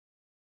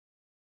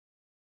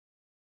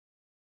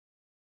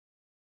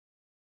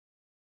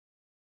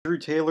Drew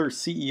Taylor,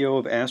 CEO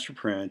of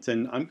AstroPrint,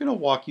 and I'm going to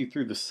walk you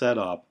through the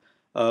setup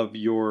of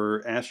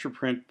your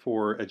AstroPrint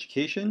for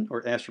Education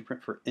or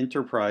AstroPrint for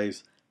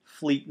Enterprise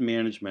Fleet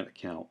Management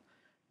account.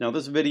 Now,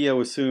 this video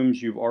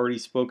assumes you've already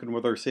spoken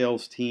with our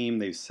sales team.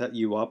 They've set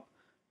you up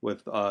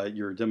with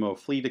your demo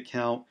fleet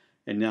account,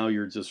 and now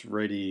you're just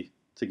ready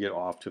to get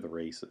off to the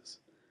races.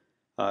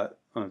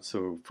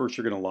 So first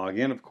you're going to log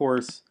in, of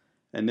course,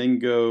 and then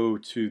go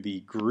to the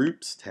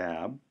Groups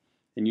tab,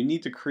 and you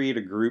need to create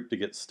a group to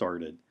get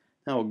started.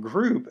 Now, a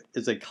group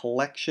is a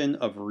collection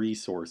of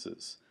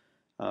resources.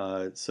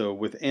 So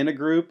within a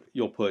group,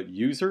 you'll put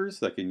users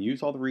that can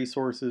use all the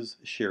resources,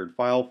 shared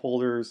file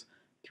folders,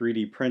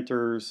 3D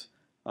printers,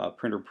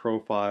 printer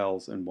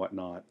profiles, and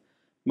whatnot.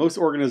 Most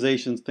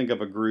organizations think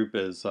of a group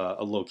as a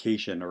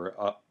location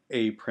or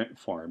a print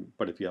farm,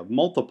 but if you have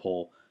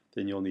multiple,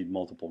 then you'll need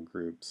multiple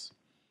groups.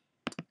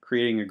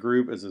 Creating a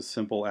group is as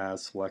simple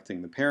as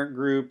selecting the parent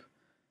group,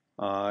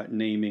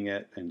 naming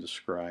it, and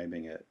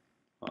describing it,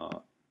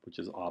 which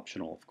is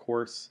optional, of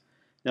course.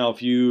 Now,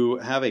 if you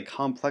have a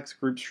complex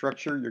group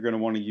structure, you're going to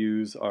want to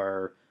use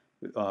our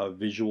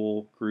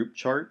visual group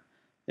chart.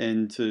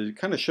 And to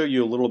kind of show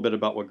you a little bit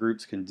about what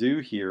groups can do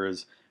here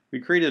is we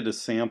created a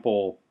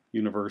sample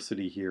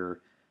university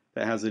here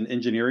that has an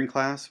engineering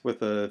class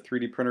with a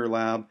 3D printer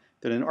lab,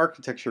 then an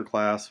architecture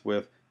class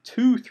with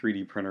 2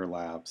 3D printer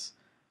labs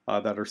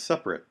that are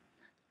separate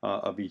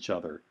of each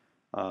other.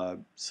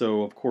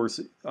 So of course,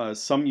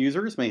 some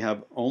users may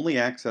have only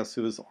access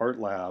to this art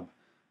lab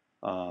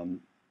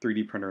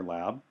 3D printer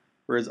lab,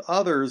 whereas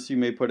others you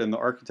may put in the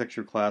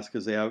architecture class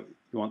because you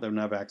want them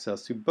to have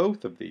access to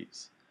both of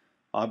these.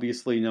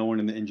 Obviously, no one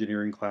in the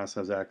engineering class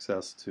has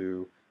access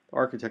to the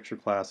architecture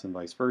class and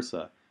vice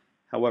versa.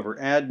 However,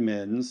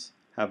 admins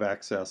have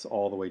access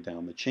all the way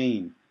down the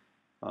chain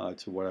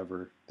to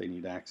whatever they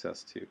need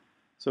access to.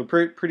 So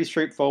pretty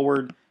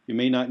straightforward. You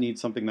may not need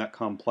something that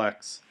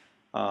complex,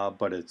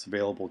 but it's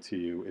available to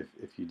you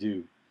if you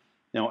do.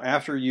 Now,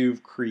 after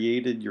you've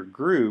created your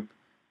group,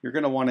 you're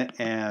going to want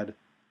to add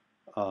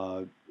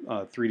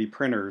 3D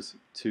printers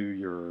to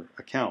your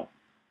account.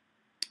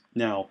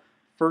 Now,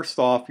 first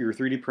off, your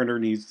 3D printer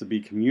needs to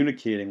be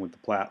communicating with the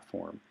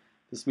platform.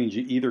 This means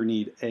you either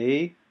need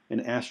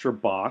an Astra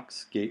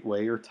box,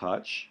 gateway or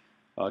touch,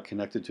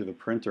 connected to the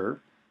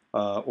printer,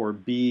 or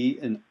B,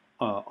 an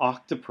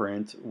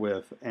OctoPrint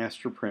with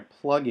AstroPrint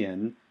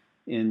plugin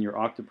in your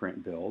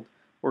OctoPrint build,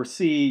 or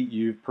C,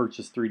 you've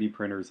purchased 3D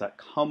printers that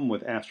come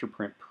with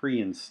AstroPrint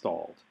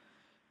pre-installed.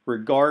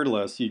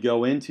 Regardless, you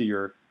go into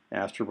your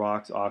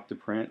AstroBox,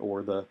 OctoPrint,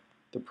 or the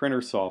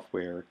printer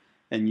software,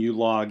 and you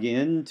log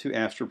in to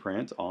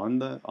AstroPrint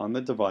on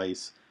the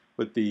device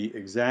with the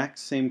exact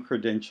same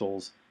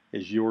credentials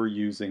as you're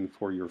using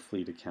for your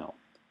Fleet account.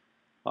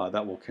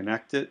 That will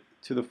connect it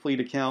to the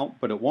Fleet account,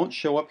 but it won't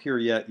show up here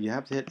yet. You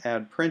have to hit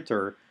Add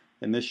Printer,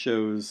 and this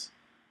shows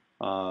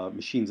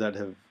machines that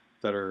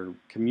are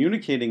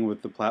communicating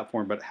with the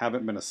platform but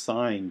haven't been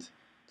assigned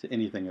to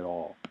anything at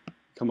all.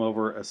 Come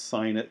over,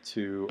 assign it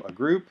to a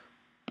group,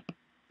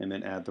 and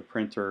then add the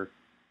printer,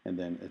 and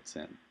then it's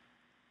in.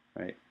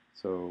 Right?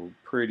 So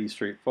pretty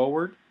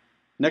straightforward.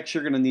 Next,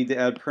 you're going to need to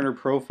add printer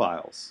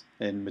profiles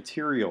and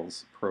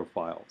materials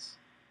profiles.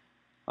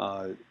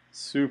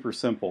 Super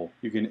simple.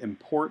 You can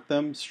import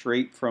them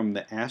straight from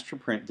the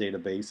AstroPrint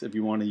database if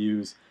you want to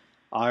use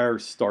our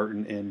start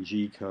and end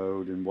G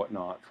code and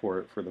whatnot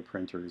for the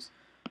printers.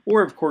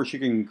 Or of course you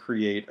can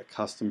create a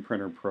custom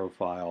printer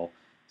profile,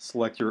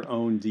 select your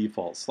own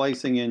default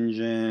slicing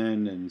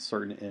engine and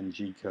start and end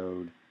G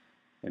code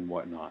and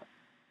whatnot.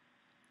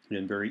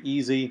 And very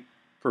easy.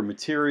 For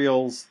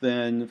materials,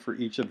 then for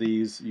each of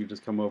these, you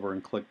just come over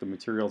and click the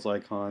materials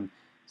icon.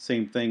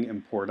 Same thing,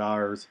 import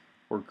ours,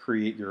 or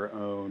create your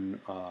own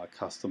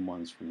custom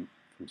ones from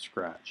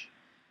scratch.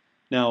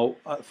 Now,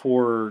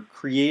 for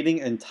creating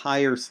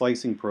entire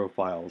slicing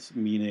profiles,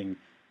 meaning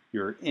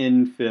your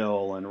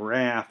infill and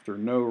raft or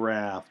no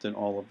raft and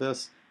all of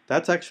this,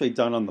 that's actually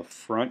done on the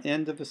front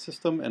end of the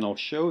system, and I'll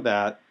show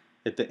that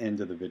at the end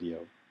of the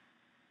video.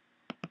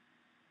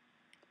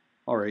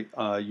 All right,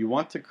 you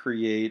want to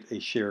create a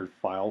shared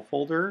file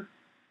folder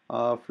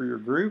for your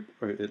group,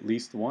 or at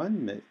least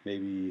one,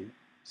 maybe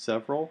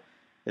several.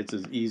 It's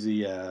as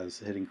easy as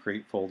hitting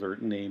create folder,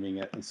 naming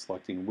it, and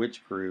selecting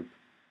which group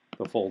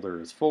the folder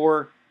is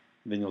for.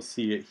 Then you'll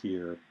see it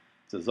here,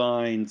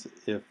 designs,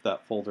 if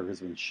that folder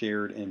has been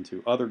shared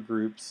into other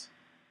groups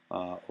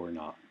or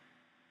not.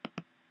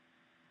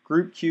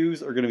 Group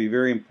queues are going to be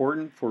very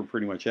important for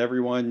pretty much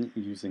everyone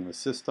using the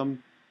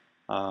system.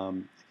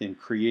 In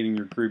creating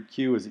your group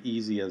queue is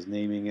easy as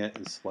naming it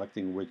and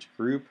selecting which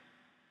group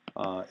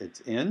it's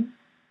in.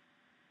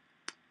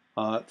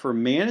 For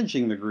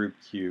managing the group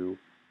queue,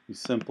 you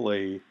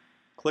simply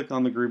click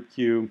on the group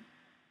queue.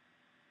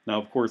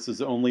 Now, of course, this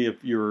is only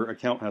if your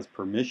account has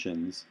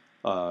permissions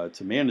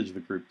to manage the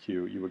group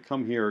queue. You would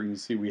come here and you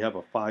see we have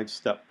a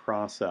 5-step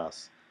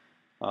process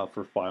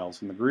for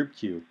files in the group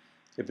queue.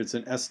 If it's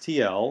an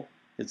STL,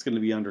 it's going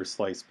to be under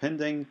slice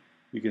pending.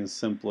 You can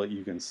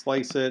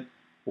slice it,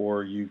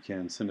 or you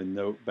can send a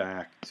note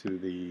back to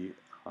the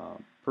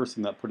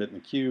person that put it in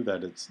the queue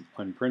that it's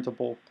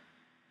unprintable.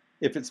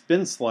 If it's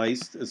been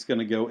sliced, it's going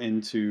to go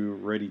into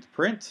ready to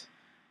print.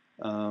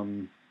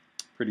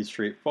 Pretty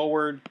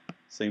straightforward.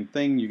 Same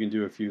thing, you can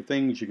do a few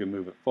things. You can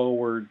move it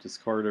forward,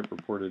 discard it,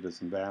 report it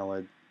as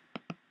invalid.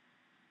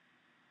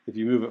 If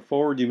you move it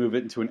forward, you move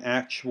it into an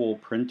actual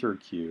printer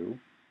queue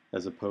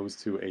as opposed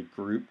to a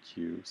group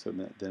queue, so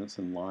that then it's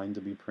in line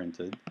to be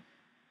printed.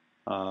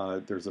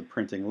 There's a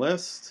printing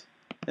list,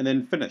 and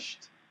then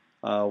finished.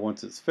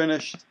 Once it's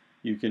finished,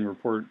 you can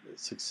report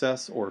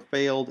success or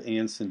failed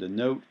and send a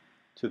note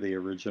to the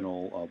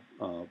original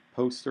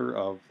poster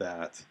of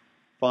that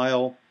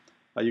file.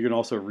 You can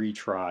also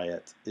retry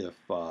it if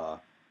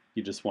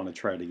you just want to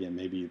try it again.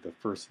 Maybe the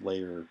first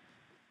layer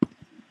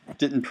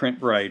didn't print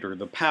right, or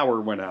the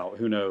power went out,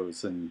 who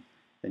knows, and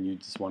you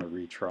just want to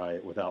retry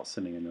it without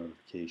sending a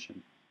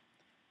notification.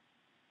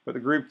 But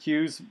the group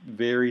queues,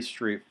 very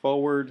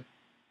straightforward.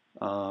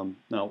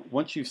 Now,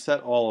 once you've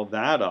set all of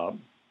that up,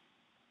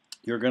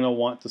 you're going to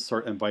want to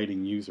start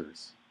inviting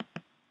users.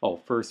 Oh,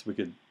 first we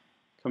could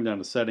come down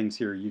to settings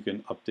here. You can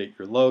update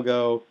your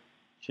logo,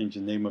 change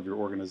the name of your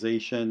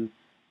organization.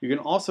 You can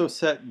also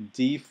set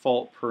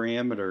default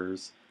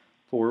parameters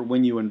for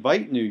when you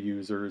invite new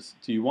users.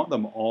 Do you want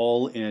them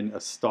all in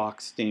a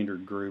stock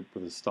standard group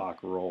with a stock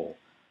role?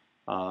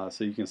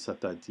 So you can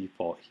set that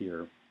default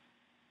here.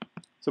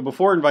 So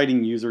before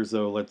inviting users,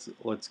 though,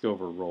 let's go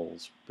over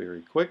roles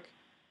very quick.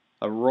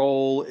 A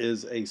role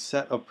is a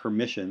set of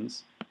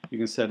permissions. You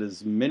can set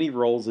as many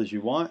roles as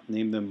you want,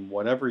 name them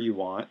whatever you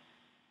want.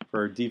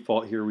 For our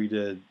default here, we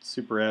did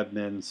super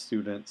admin,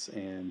 students,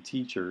 and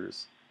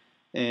teachers.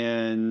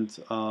 And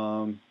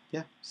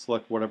yeah,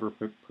 select whatever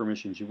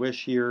permissions you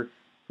wish here.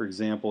 For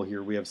example,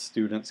 here we have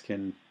students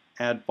can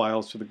add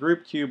files to the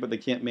group queue, but they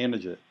can't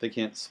manage it. They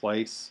can't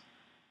slice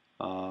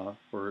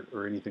or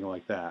anything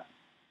like that.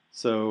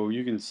 So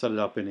you can set it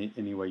up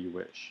any way you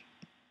wish.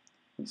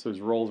 And so as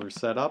roles are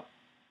set up,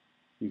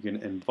 you can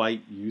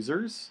invite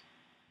users.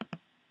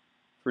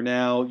 For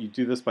now, you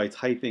do this by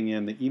typing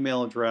in the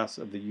email address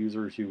of the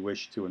users you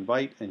wish to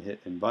invite and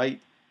hit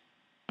invite.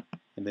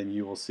 And then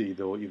you will see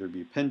they'll either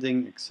be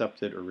pending,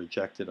 accepted, or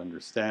rejected under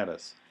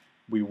status.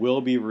 We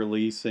will be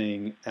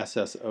releasing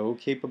SSO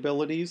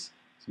capabilities.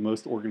 So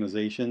most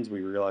organizations,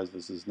 we realize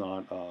this is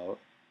not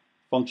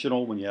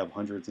functional when you have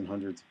hundreds and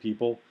hundreds of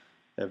people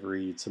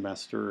every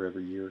semester,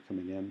 every year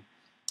coming in.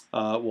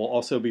 We'll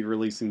also be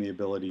releasing the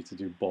ability to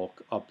do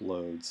bulk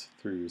uploads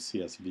through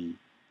CSV.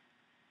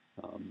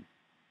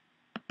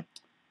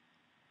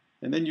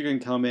 And then you can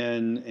come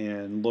in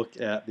and look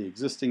at the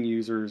existing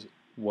users,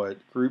 what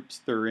groups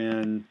they're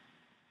in.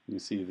 You can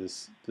see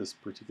this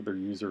particular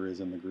user is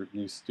in the group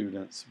new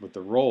students with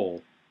the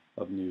role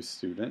of new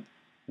student.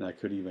 And I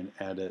could even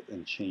edit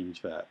and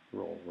change that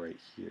role right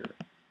here.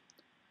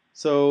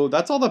 So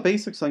that's all the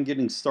basics on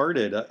getting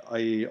started.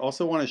 I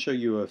also want to show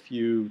you a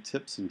few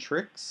tips and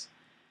tricks.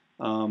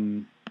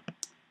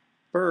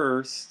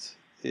 First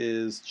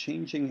is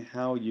changing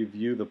how you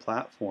view the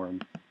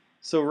platform.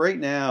 So right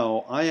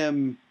now I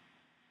am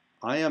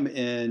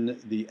in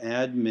the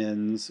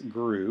admins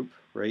group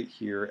right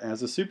here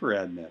as a super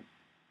admin.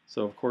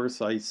 So of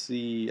course I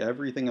see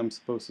everything I'm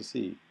supposed to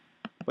see.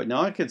 But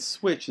now I could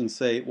switch and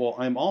say, well,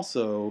 I'm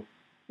also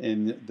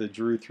in the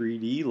Drew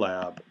 3D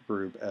Lab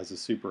group as a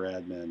super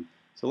admin.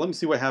 So let me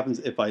see what happens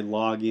if I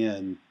log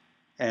in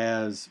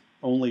as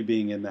only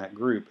being in that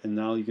group. And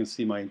now you can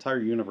see my entire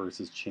universe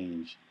has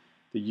changed.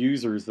 The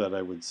users that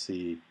I would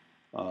see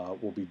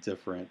will be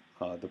different.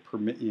 All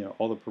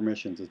the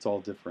permissions, it's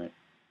all different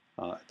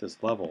at this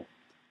level.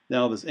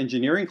 Now this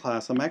engineering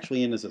class, I'm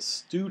actually in as a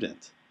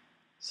student.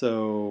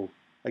 So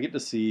I get to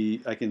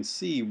see, I can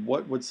see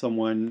what would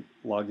someone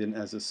logged in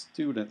as a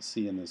student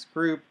see in this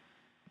group.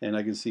 And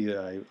I can see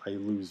that I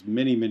lose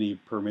many, many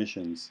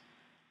permissions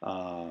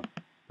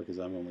because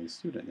I'm only a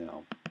student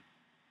now.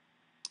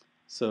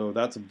 So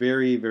that's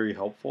very, very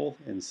helpful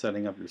in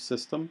setting up your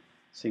system,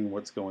 seeing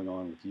what's going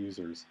on with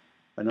users.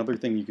 Another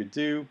thing you could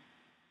do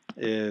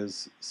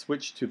is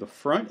switch to the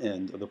front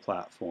end of the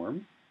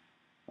platform,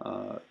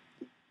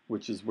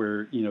 which is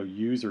where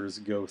users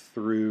go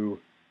through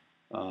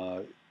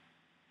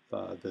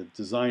the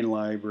design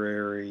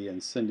library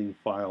and sending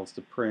files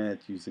to print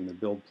using the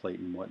build plate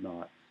and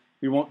whatnot.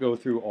 We won't go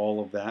through all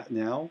of that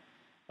now,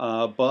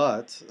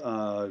 but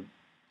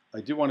I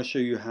do want to show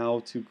you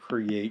how to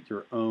create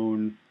your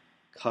own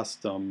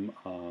custom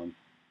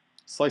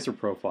slicer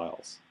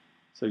profiles.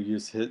 So you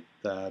just hit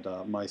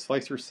that My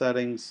Slicer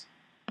Settings,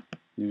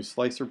 New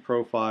Slicer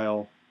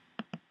Profile,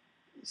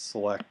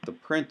 select the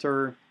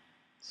printer,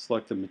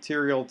 select the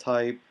material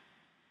type,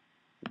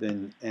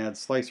 then add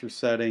slicer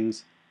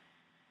settings,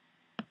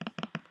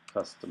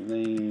 custom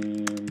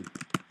name.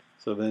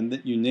 So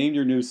then you name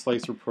your new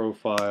slicer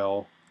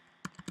profile,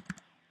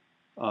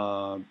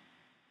 and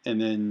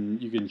then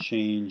you can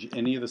change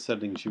any of the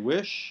settings you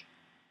wish.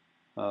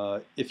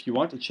 If you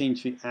want to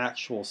change the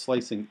actual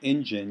slicing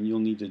engine, you'll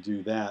need to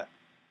do that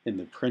in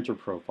the printer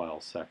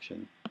profile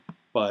section.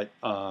 But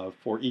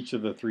for each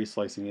of the 3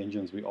 slicing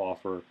engines we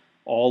offer,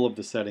 all of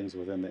the settings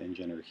within the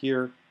engine are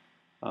here.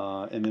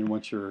 And then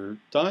once you're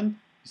done,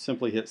 you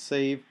simply hit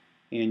save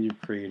and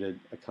you've created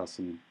a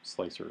custom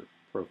slicer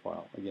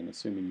profile. Again,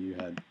 assuming you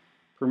had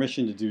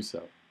permission to do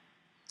so.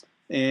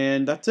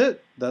 And that's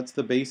it. That's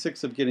the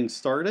basics of getting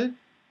started.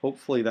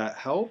 Hopefully that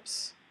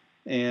helps.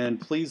 And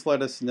please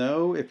let us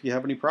know if you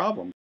have any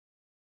problems.